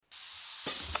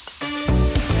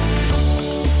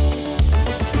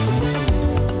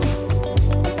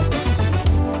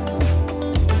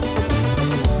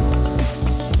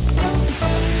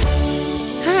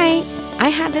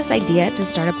this idea to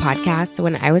start a podcast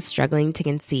when I was struggling to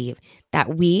conceive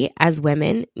that we as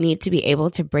women need to be able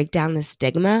to break down the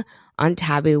stigma on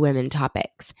taboo women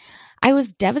topics. I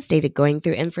was devastated going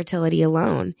through infertility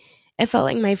alone. It felt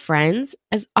like my friends,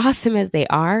 as awesome as they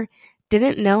are,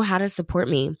 didn't know how to support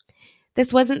me.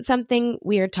 This wasn't something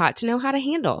we are taught to know how to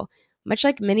handle, much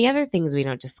like many other things we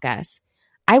don't discuss.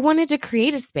 I wanted to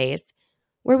create a space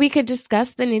where we could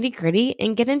discuss the nitty-gritty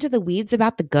and get into the weeds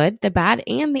about the good, the bad,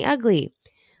 and the ugly.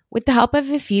 With the help of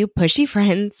a few pushy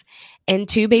friends and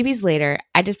 2 babies later,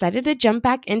 I decided to jump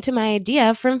back into my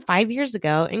idea from 5 years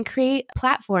ago and create a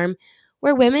platform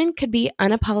where women could be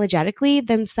unapologetically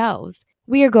themselves.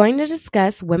 We are going to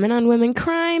discuss women-on-women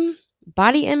crime,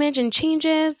 body image and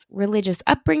changes, religious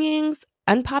upbringings,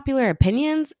 unpopular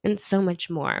opinions, and so much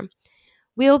more.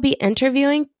 We will be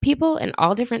interviewing people in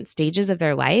all different stages of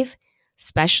their life,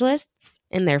 specialists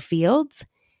in their fields,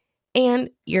 and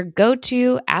your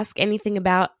go-to ask anything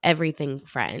about everything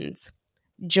friends.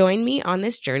 Join me on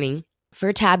this journey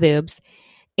for TABOOBS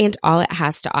and all it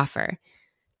has to offer.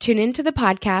 Tune into the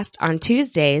podcast on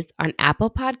Tuesdays on Apple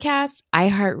Podcasts,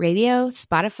 iHeartRadio,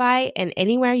 Spotify, and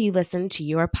anywhere you listen to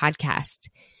your podcast.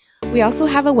 We also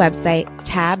have a website,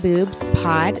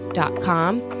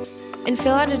 taboobspod.com, and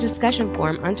fill out a discussion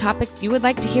form on topics you would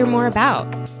like to hear more about.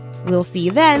 We'll see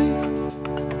you then.